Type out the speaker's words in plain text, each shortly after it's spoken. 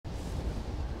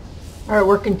Alright,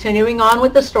 we're continuing on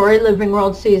with the story, Living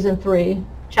World Season 3,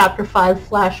 Chapter 5,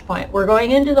 Flashpoint. We're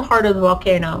going into the heart of the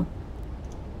volcano.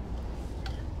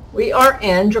 We are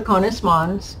in Draconis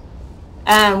Mons,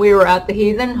 and we were at the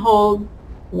Heathen Hold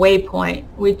waypoint.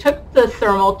 We took the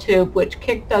thermal tube, which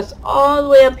kicked us all the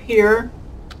way up here,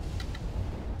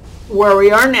 where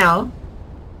we are now.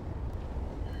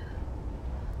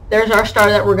 There's our star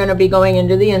that we're going to be going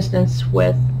into the instance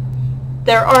with.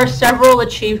 There are several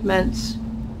achievements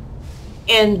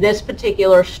in this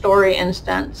particular story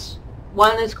instance.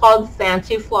 One is called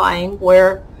Fancy Flying,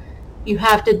 where you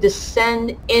have to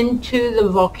descend into the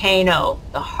volcano,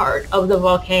 the heart of the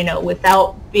volcano,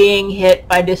 without being hit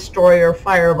by destroyer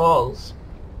fireballs.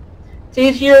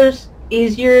 It's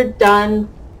easier done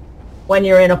when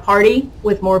you're in a party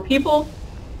with more people.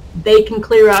 They can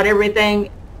clear out everything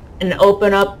and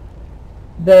open up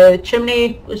the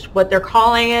chimney, is what they're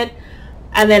calling it,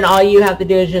 and then all you have to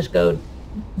do is just go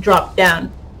drop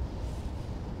down.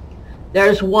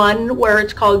 There's one where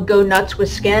it's called Go Nuts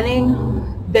with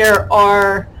Scanning. There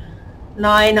are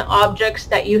 9 objects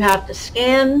that you have to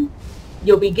scan.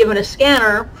 You'll be given a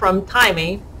scanner from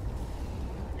Timey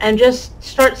and just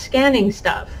start scanning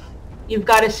stuff. You've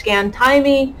got to scan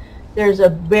Timey. There's a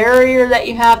barrier that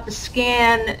you have to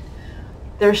scan.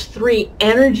 There's 3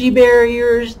 energy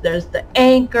barriers. There's the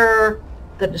anchor,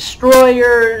 the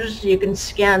destroyers. You can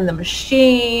scan the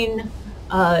machine.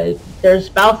 There's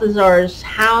Balthazar's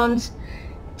hounds,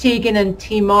 Tegan and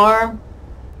Timar.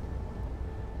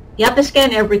 You have to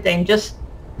scan everything. When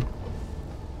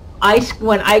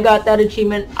I got that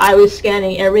achievement, I was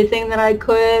scanning everything that I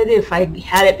could. If I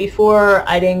had it before,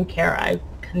 I didn't care. I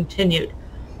continued.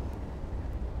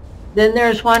 Then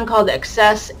there's one called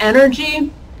Excess Energy.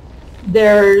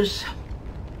 There's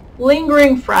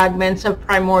lingering fragments of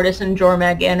Primordus and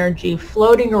Jormag energy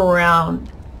floating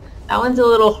around. That one's a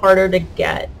little harder to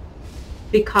get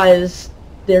because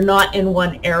they're not in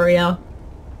one area.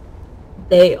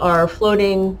 They are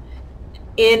floating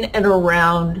in and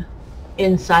around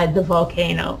inside the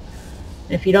volcano.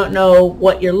 If you don't know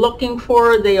what you're looking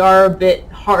for, they are a bit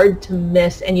hard to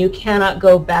miss, and you cannot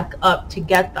go back up to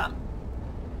get them.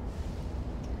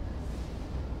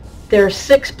 There's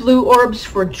 6 blue orbs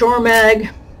for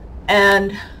Jormag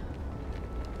and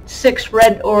 6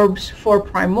 red orbs for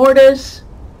Primordus.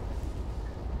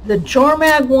 The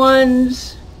Jormag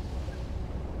ones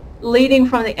leading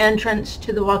from the entrance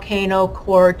to the volcano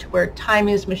core to where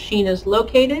Timey's machine is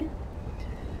located.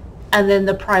 And then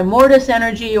the Primordus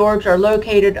energy orbs are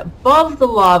located above the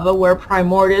lava where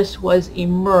Primordus was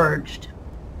emerged.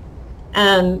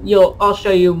 And I'll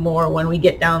show you more when we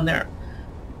get down there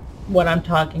what I'm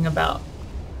talking about.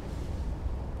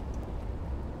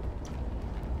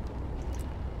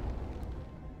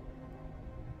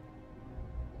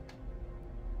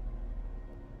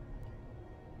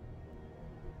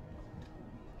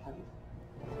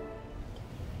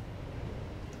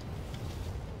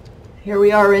 Here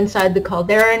we are inside the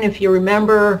caldera. If you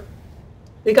remember,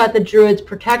 we got the Druid's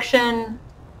protection.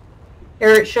 Here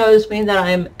it shows me that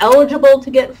I'm eligible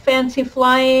to get Fancy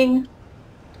Flying.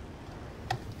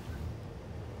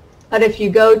 But if you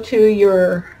go to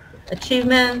your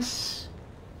achievements,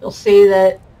 you'll see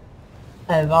that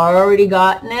I've already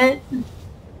gotten it.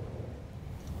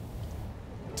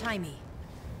 Timey,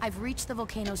 I've reached the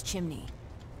volcano's chimney.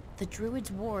 The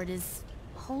Druid's ward is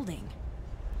holding.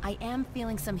 I am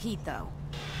feeling some heat, though.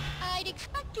 I'd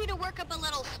expect you to work up a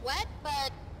little sweat,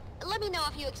 but let me know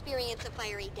if you experience a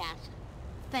fiery death.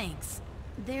 Thanks.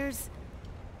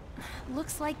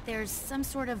 Looks like there's some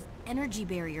sort of energy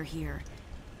barrier here.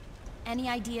 Any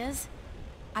ideas?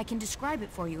 I can describe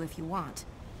it for you if you want.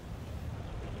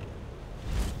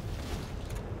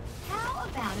 How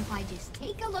about if I just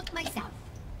take a look myself?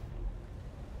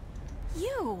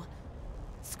 You!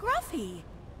 Scruffy!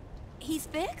 He's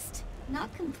fixed?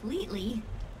 Not completely.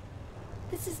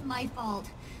 This is my fault.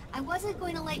 I wasn't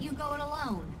going to let you go it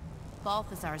alone.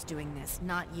 Balthazar's doing this,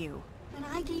 not you. But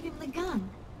I gave him the gun.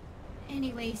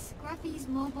 Anyway, Scruffy's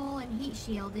mobile and heat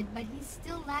shielded, but he's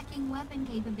still lacking weapon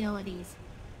capabilities.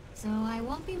 So I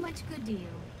won't be much good to you.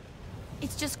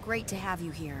 It's just great to have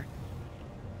you here.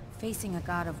 Facing a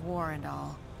god of war and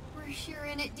all. We're sure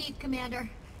in it deep, Commander.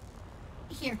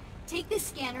 Here, take this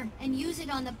scanner and use it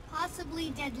on the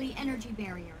possibly deadly energy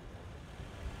barrier.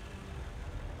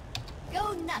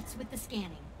 Go nuts with the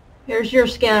scanning. Here's your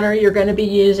scanner. You're going to be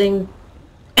using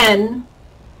N.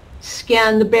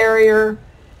 Scan the barrier.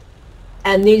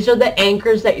 And these are the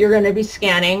anchors that you're going to be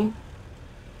scanning.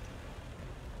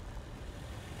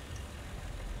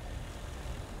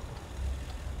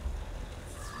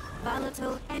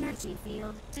 Volatile energy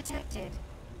field detected.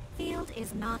 Field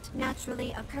is not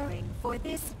naturally occurring for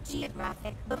this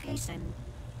geographic location.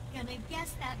 And I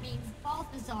guess that means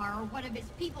Balthazar or one of his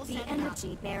people The set it up.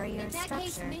 energy barrier In that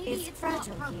case, structure maybe is it's not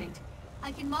fragile here. perfect.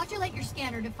 I can modulate your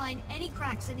scanner to find any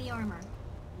cracks in the armor.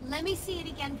 Let me see it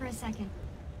again for a second.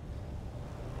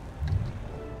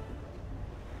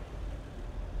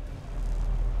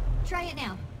 Try it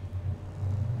now.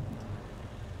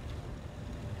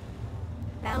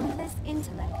 Boundless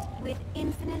intellect with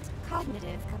infinite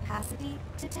cognitive capacity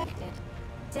detected.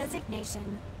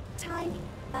 Designation, tiny,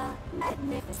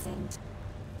 magnificent.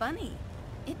 Funny.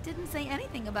 It didn't say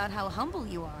anything about how humble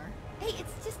you are. Hey,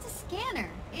 it's just a scanner.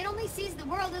 It only sees the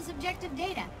world as objective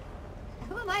data.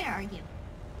 Who am I to argue?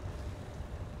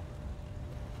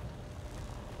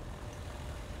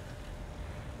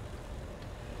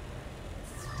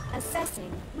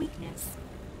 Assessing weakness.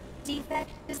 Defect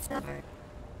discovered.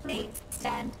 Please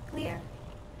stand clear.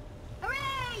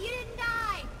 Hooray! You didn't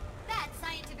die! That's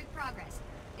scientific progress.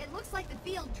 It looks like the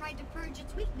field tried to purge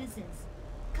its weaknesses.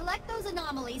 Collect those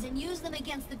anomalies and use them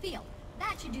against the field.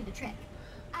 That should do the trick.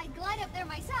 I'd glide up there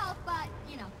myself, but,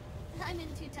 you know, I'm in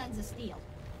 2 tons of steel.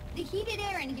 The heated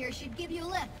air in here should give you a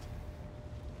lift.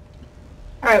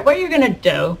 Alright, what you're going to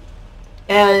do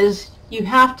is you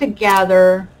have to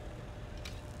gather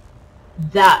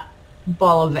that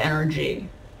ball of energy.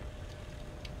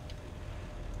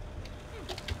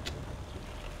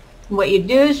 What you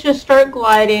do is just start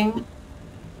gliding,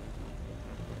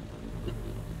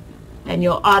 and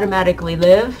you'll automatically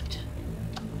lift.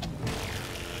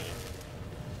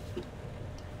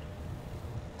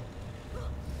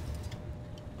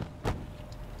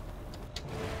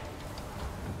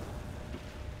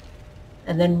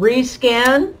 And then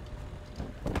rescan.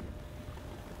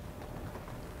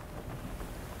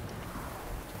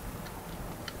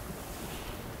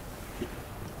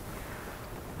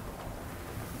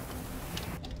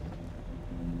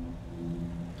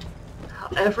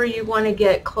 However you want to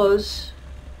get close.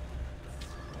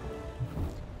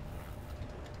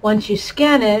 Once you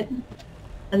scan it,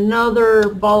 another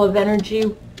ball of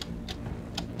energy,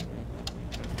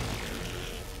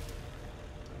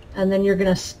 and then you're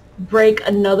going to break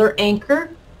another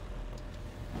anchor.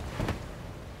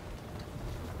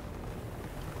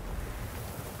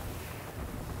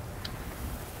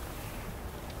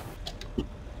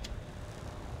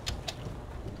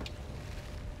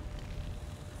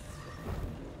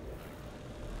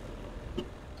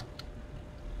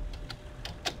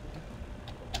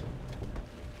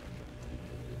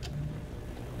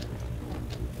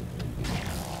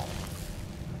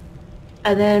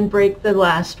 And then break the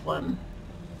last one.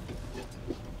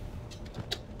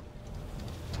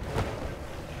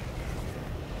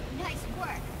 Nice work.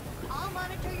 I'll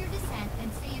monitor your descent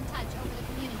and stay in touch over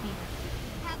the communicator.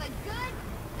 Have a good,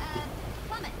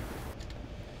 plummet.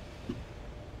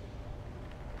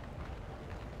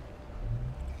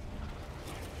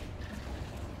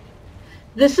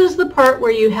 This is the part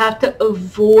where you have to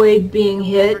avoid being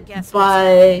You'll never hit guess what's by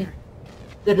there.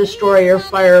 the destroyer Please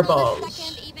tell me fireballs. for the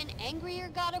second, even angrier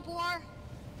god of war?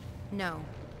 No.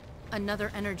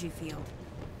 Another energy field.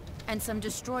 And some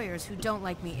destroyers who don't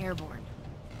like me airborne.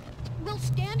 Well,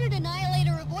 standard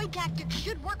annihilator avoid tactics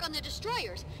should work on the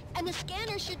destroyers, and the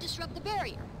scanner should disrupt the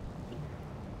barrier.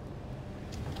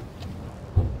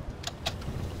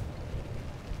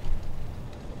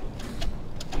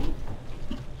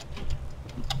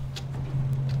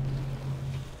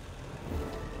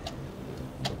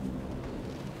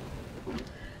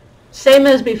 Same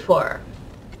as before.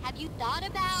 Have you thought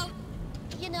about,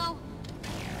 you know,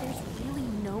 There's really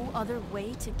no other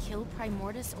way to kill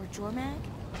Primordus or Jormag?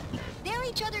 they're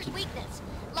each other's weakness.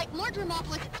 Like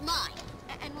Mordremopolis, it's mine.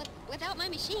 And without my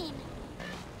machine,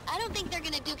 I don't think they're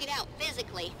gonna duke it out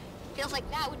physically. Feels like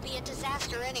that would be a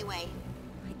disaster anyway.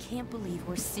 I can't believe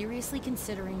we're seriously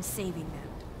considering saving them.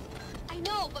 I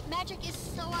know, but magic is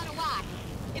so out of whack.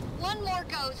 If one more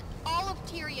goes, all of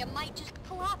Tyria might just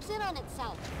collapse in on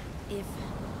itself.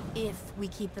 If we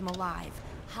keep them alive,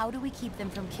 how do we keep them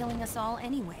from killing us all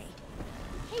anyway?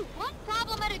 Hey, one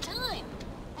problem at a time.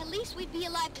 At least we'd be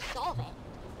alive to solve it.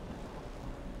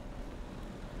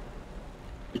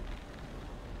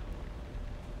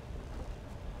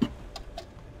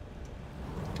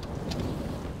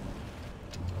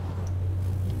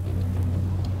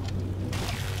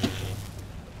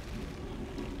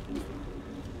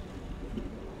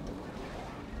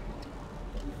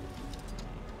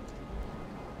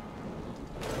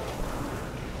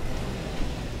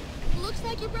 Looks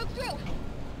like you broke through.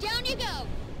 Down you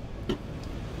go.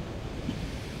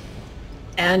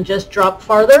 And just drop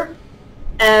farther.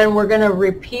 And we're going to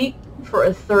repeat for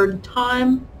a third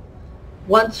time.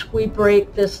 once we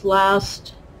break this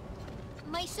last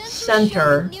My sensors center.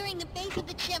 show it nearing the base of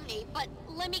the chimney, but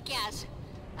let me guess.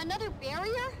 Another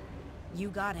barrier? You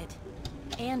got it.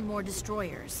 And more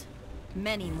destroyers.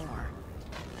 Many more.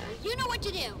 You know what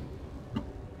to do.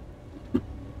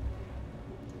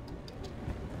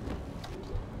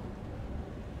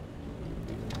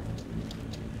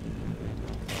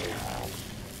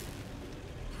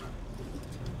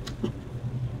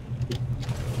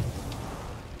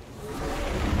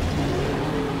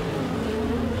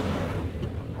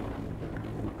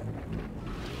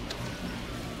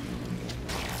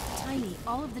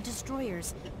 All of the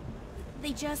destroyers,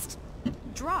 they just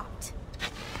dropped.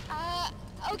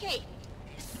 Okay.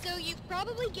 So you've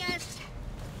probably guessed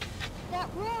that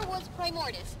roar was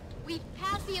Primordius. We've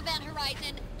passed the event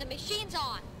horizon, the machine's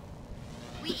on.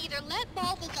 We either let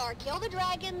Balthazar kill the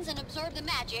dragons and absorb the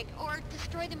magic, or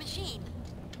destroy the machine.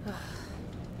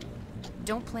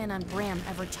 Don't plan on Bram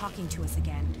ever talking to us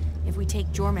again, if we take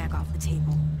Jormak off the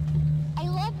table. I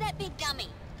love that big dummy,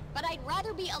 but I'd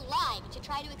rather be alive to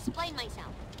try to explain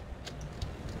myself.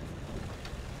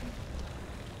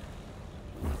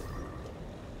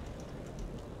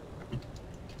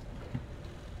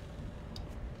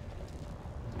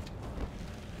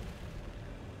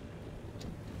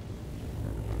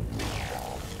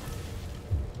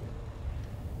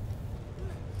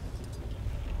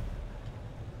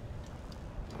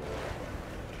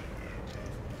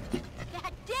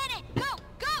 That did it! Go!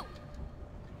 Go!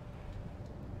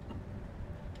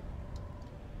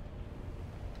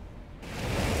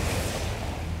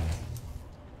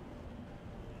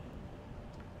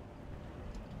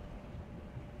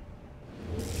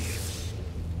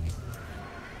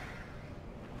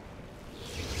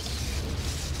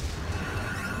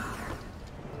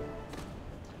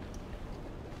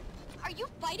 Are you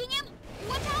fighting him?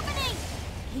 What's happening?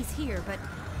 He's here, but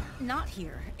not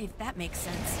here, if that makes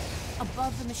sense.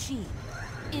 Above the machine.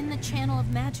 In the channel of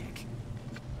magic.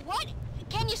 What?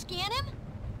 Can you scan him?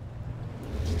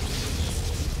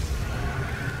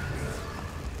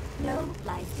 No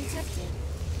life detected.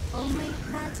 Only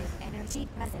magic energy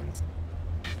present.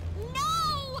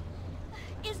 No!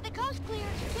 Is the coast clear?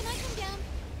 Can I come down?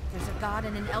 There's a god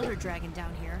and an elder dragon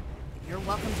down here. You're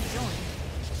welcome to join.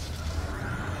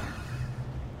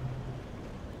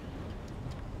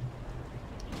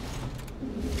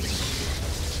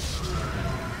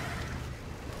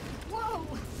 Whoa!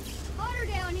 Hotter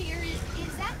down here.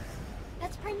 Is that...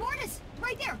 That's Primordius!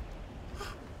 Right there!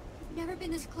 I've never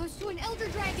been this close to an Elder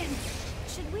Dragon!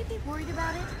 Should we be worried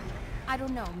about it? I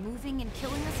don't know, moving and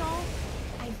killing us all?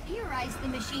 I theorized the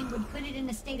machine would put it in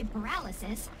a state of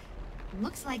paralysis.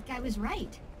 Looks like I was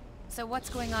right. So what's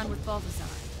going on with Balthazar?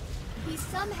 He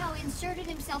somehow inserted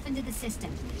himself into the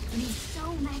system, and he's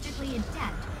so magically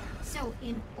adept. So,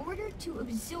 in order to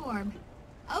absorb...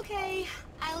 Okay,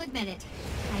 I'll admit it.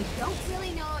 I don't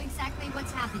really know exactly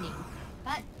what's happening.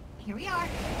 But, here we are.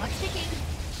 What's ticking?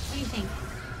 What do you think?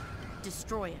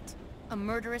 Destroy it. A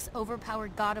murderous,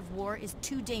 overpowered god of war is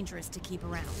too dangerous to keep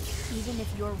around. Even if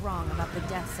you're wrong about the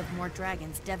deaths of more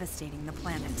dragons devastating the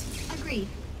planet. Agreed.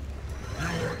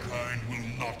 Your kind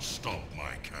will not stop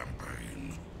my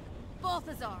campaign.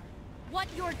 Balthazar, what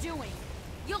you're doing!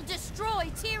 You'll destroy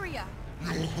Tyria!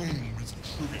 Your home is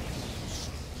trees.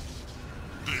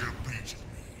 They have beaten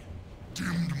me,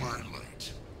 dimmed my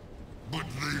light, but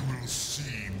they will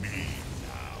see me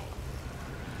now.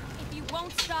 If you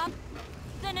won't stop,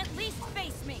 then at least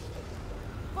face me!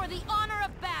 For the honor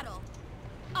of battle!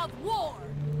 Of war!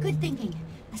 Good thinking.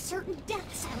 A certain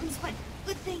death sounds, but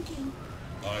good thinking.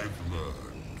 I've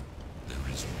learned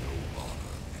there is no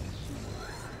honor in war.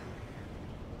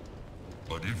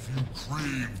 But if you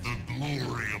crave the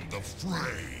glory of the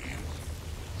fray...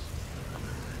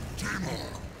 Tamar,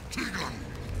 Tegan,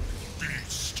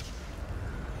 Beast.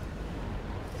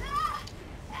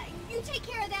 You take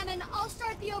care of them, and I'll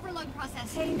start the overload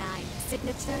process. K9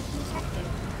 signature detected.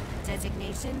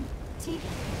 Designation T.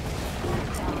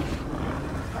 Blackjack.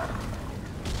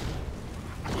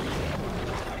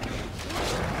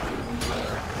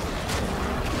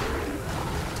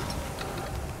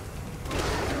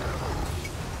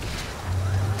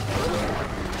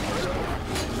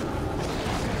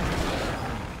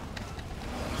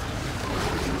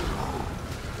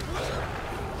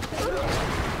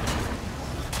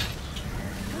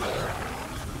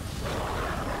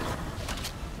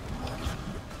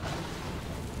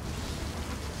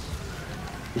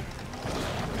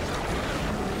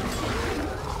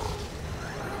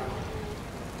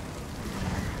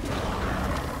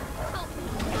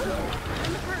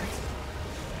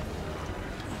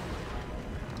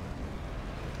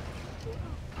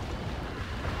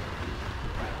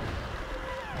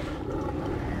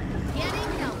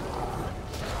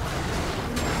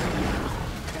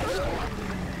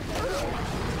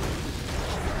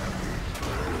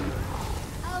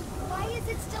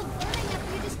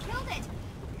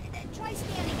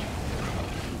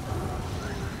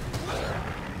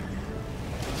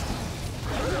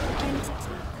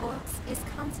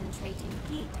 concentrating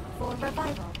heat for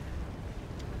revival.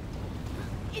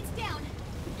 It's down.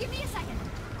 Give me a second.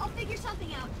 I'll figure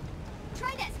something out.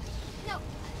 Try this. No,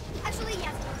 actually,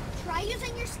 yes. Try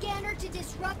using your scanner to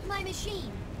disrupt my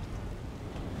machine.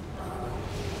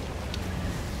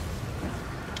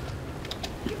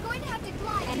 You're going to have to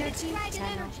glide to Energy extract an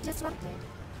channel energy. disrupted.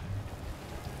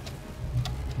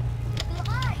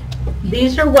 Glide.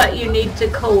 These are what you need to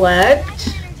collect.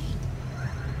 Energy.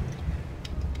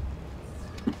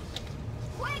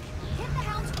 Quick! Hit the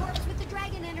hound's corpse with the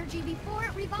dragon energy before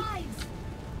it revives.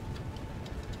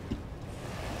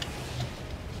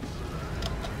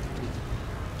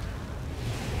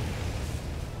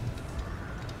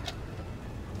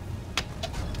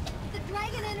 The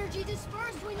dragon energy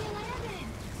dispersed when you landed.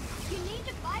 You need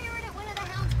to fire it at one of the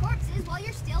hound's corpses while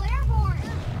you're still airborne.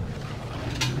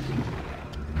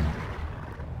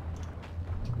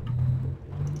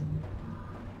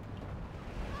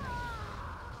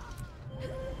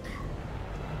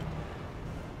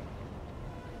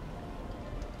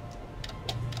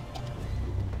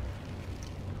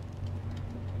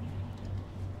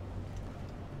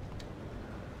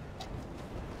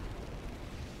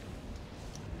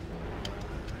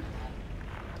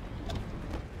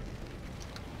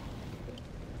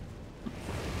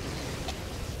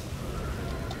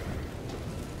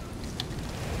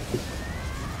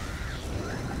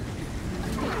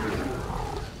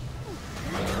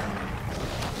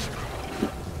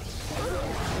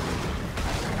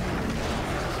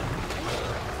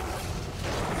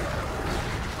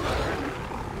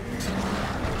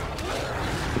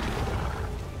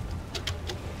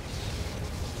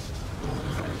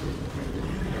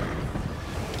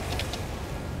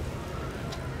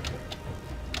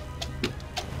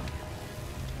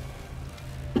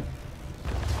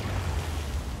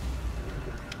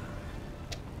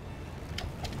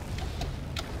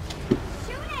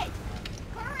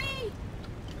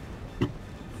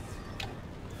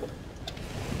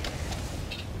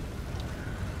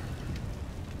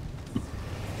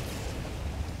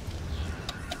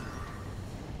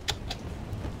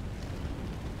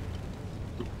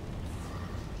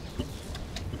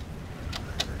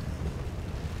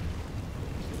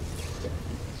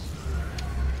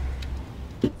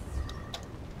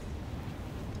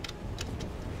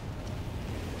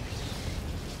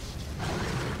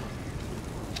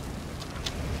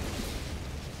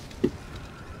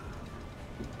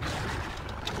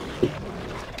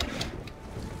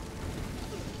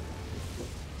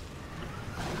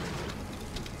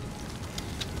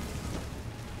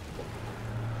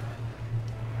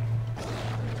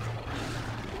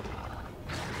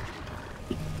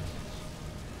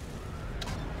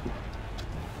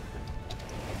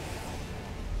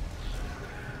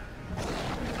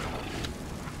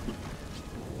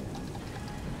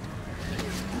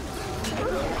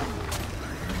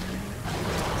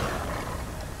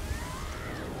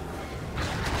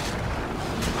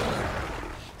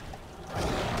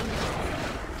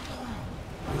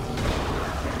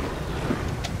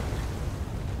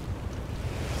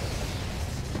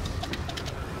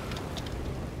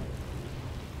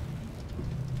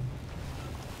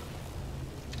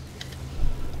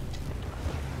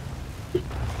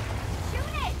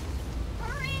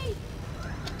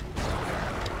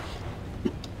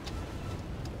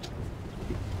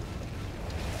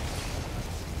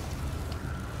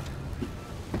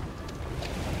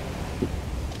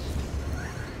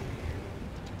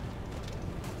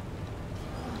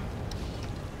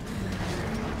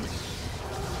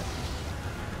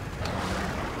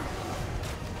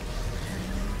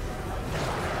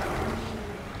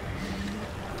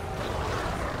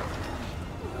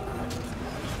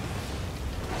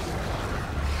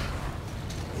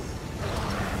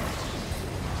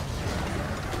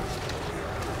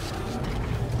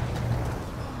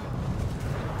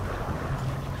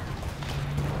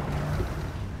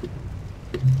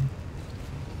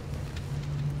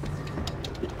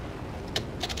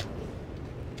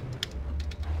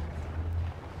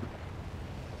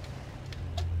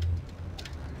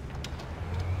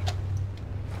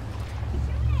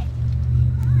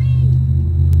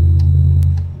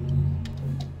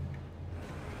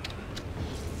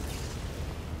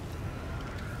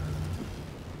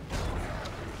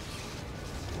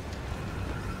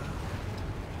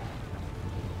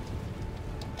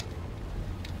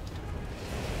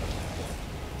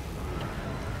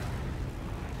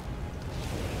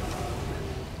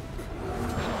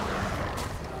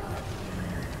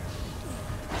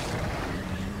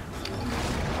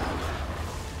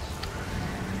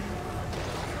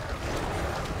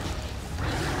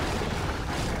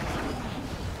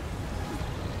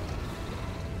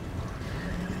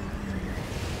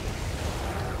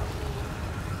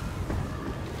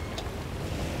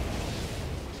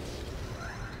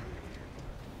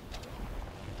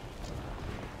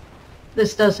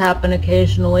 This does happen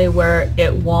occasionally where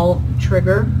it won't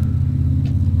trigger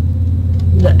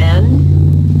the end.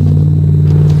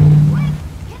 Quick!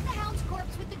 Hit the hound's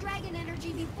corpse with the dragon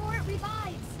energy before it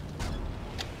revives.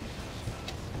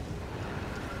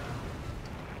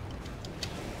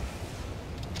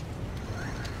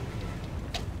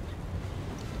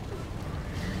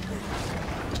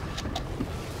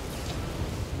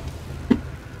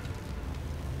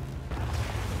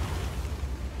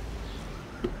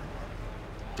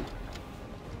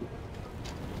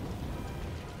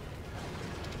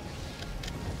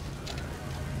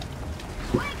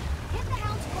 Quick! Hit the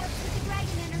hound's corpse with the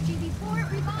dragon energy before it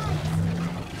revives.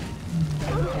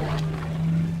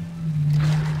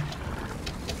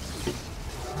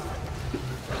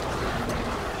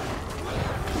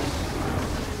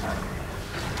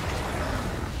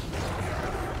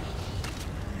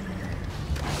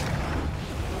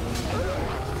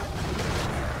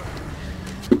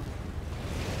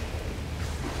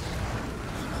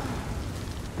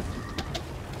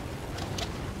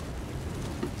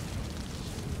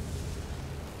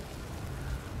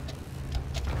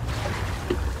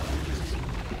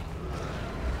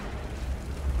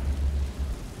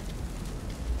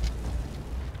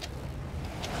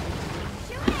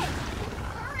 Shoot it!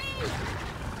 Hurry!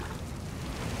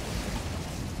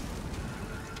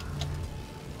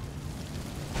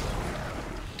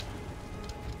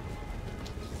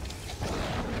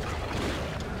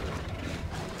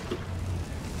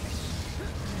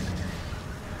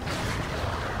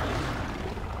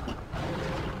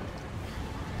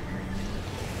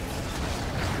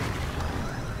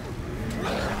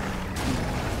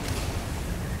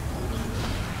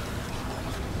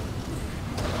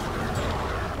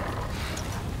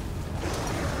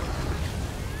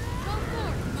 Go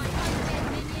forth, my undead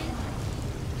minion.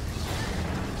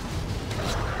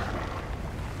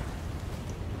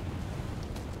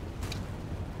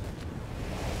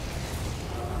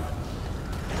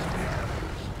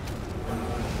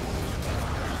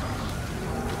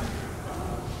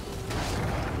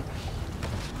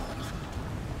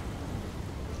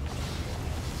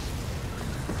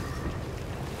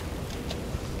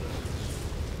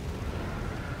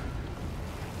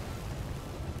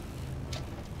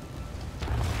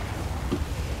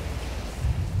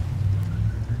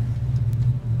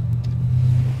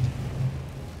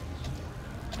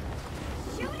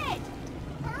 Shoot it!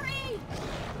 Hurry!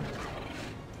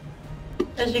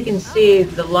 As you can see,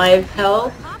 the life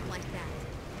health Pop like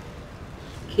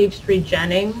that. keeps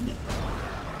regenning.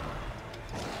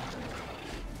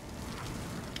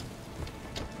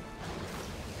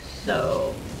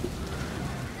 So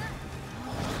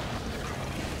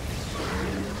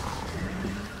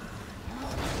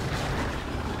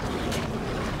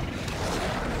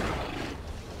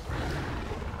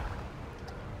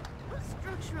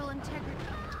Structural integrity.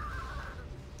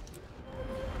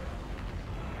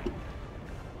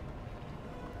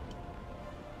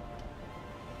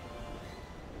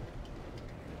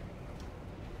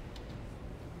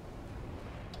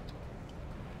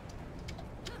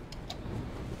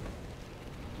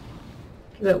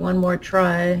 give it one more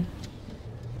try.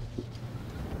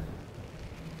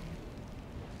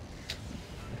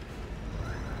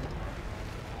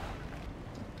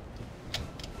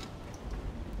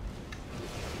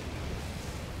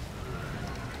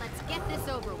 Let's get this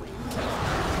over with.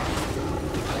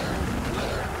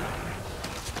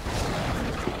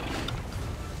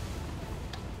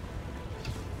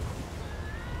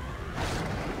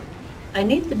 I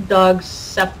need the dogs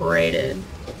separated.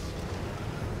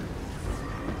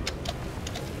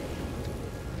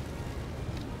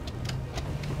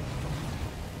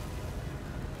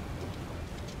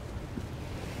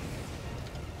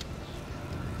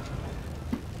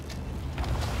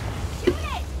 Shoot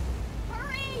it!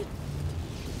 Hurry!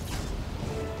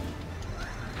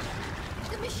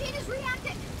 The machine is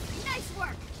reacting! Nice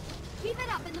work! Keep it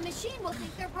up and the machine will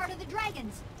think they're part of the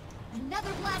dragons.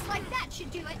 Another blast like that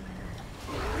should do it.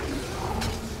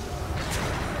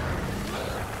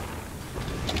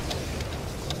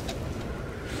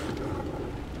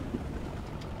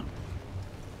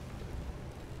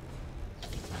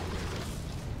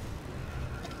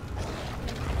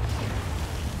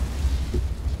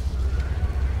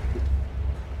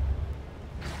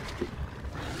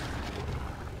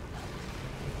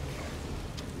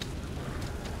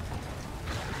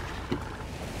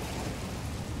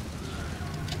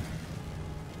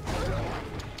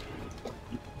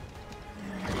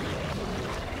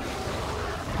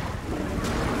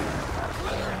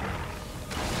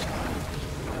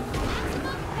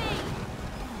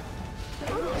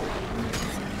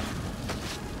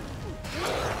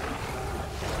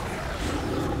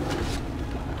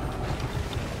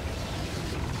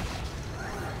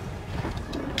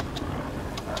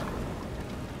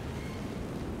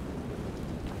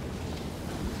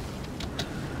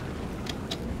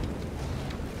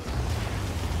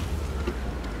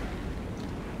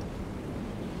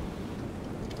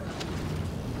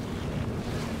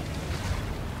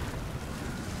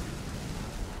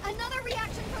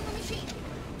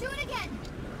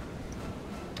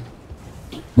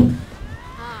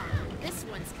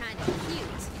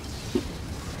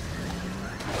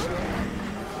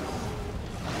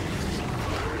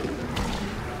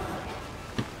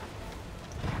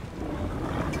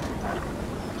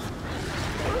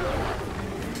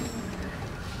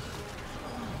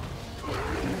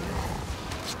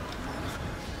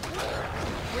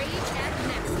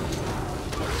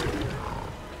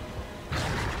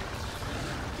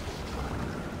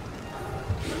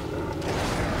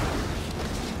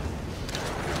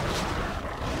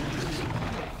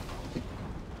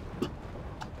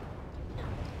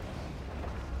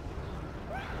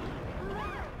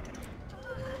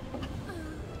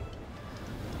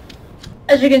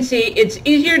 as you can see, it's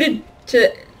easier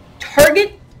to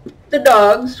target the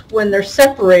dogs when they're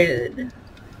separated.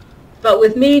 But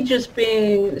with me just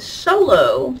being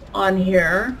solo on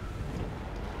here,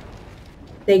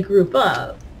 they group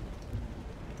up.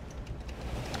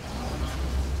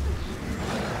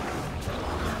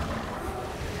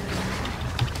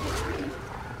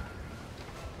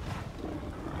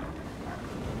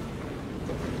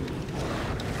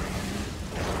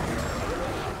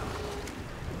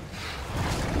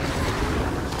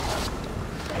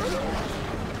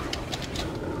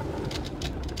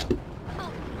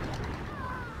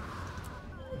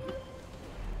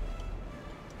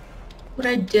 What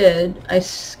I did, I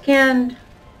scanned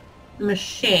the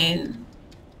machine.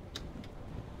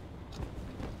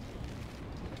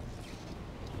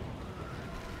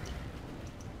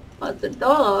 But the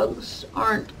dogs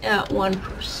aren't at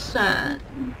 1%.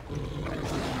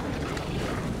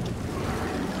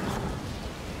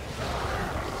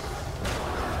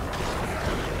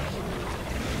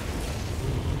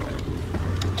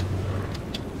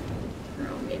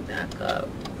 Let me back up.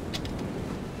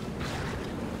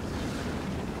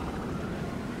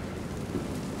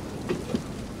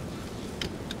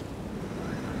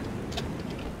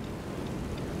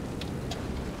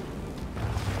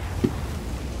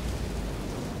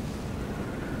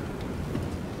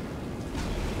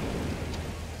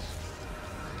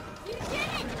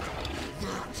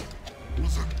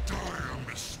 Was a dire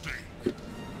mistake.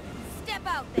 Step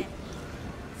out then.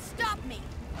 Stop me.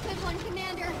 Good one,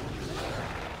 Commander.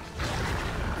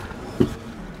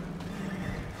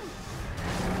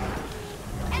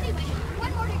 Anyway,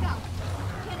 one more to go.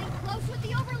 Getting close with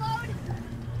the overload.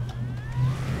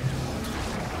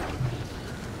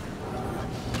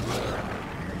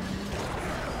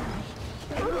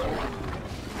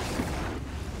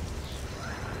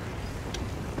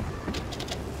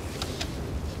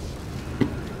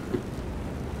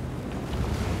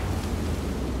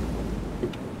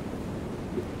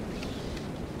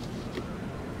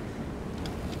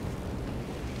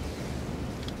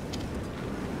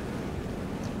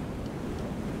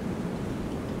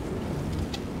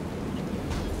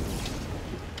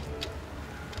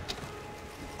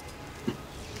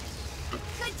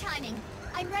 Timing.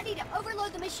 I'm ready to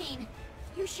overload the machine.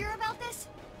 You sure about this?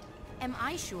 Am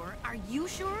I sure? Are you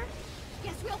sure?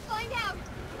 Guess we'll find out.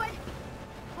 But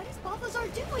what is Balthazar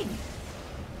doing?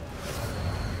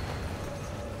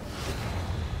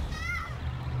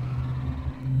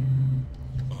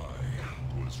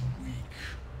 I was weak,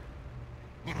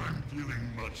 but I'm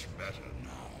feeling much better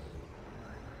now.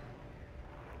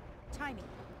 Timing.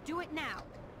 Do it now.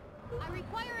 I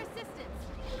require assistance.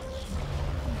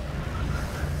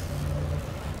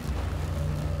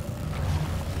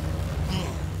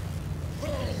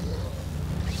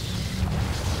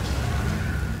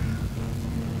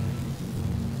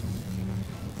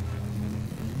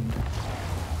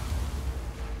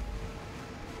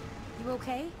 You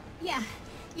okay? Yeah.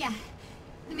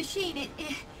 The machine, it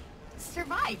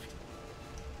survived.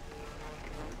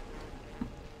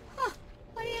 Huh,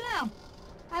 what do you know?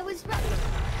 I was right.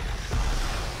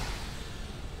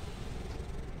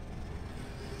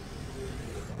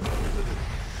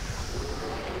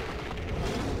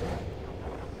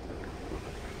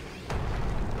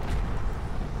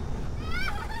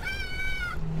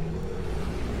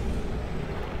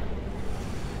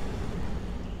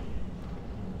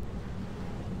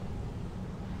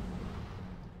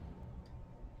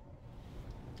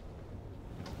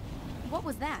 What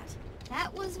was that?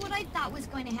 That was what I thought was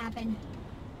going to happen.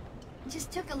 It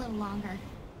just took a little longer.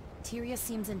 Tyria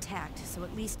seems intact, so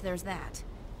at least there's that.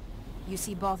 You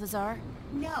see Balthazar?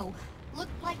 No.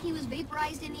 Looked like he was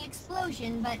vaporized in the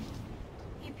explosion, but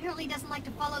he apparently doesn't like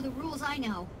to follow the rules I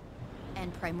know.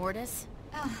 And Primordus?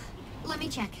 Let me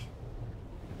check.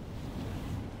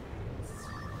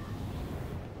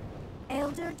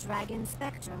 Elder Dragon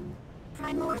Spectrum.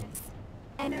 Primordus.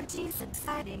 Energy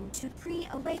subsiding to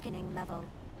pre-awakening level.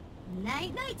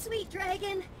 Night-night, sweet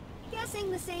dragon.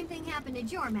 Guessing the same thing happened to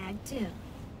Jormag, too.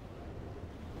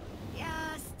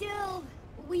 Still,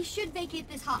 we should vacate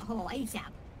this hot hole ASAP.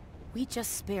 We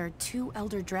just spared 2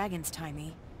 Elder Dragons,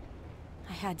 Timey.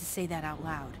 I had to say that out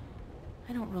loud.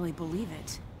 I don't really believe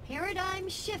it. Paradigm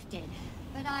shifted,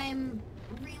 but I'm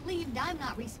relieved I'm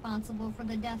not responsible for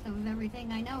the death of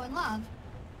everything I know and love.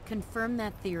 Confirm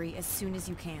that theory as soon as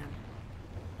you can.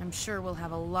 I'm sure we'll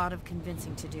have a lot of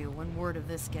convincing to do when word of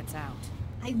this gets out.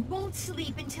 I won't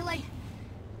sleep until I...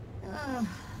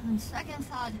 on second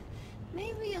thought,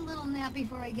 maybe a little nap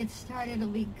before I get started will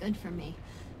be good for me.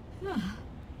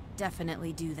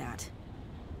 Definitely do that.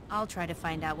 I'll try to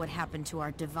find out what happened to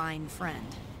our divine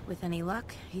friend. With any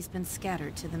luck, he's been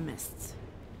scattered to the mists.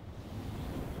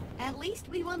 At least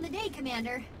we won the day,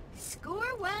 Commander.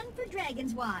 Score one for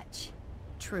Dragon's Watch.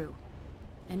 True.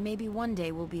 And maybe one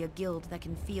day we'll be a guild that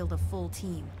can field a full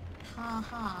team. Ha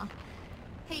ha.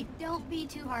 Hey, don't be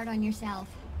too hard on yourself.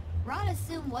 Rod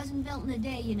assumed wasn't built in a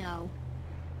day, you know.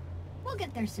 We'll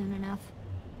get there soon enough.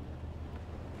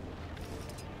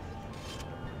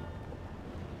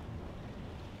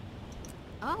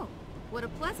 Oh, what a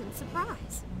pleasant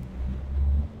surprise.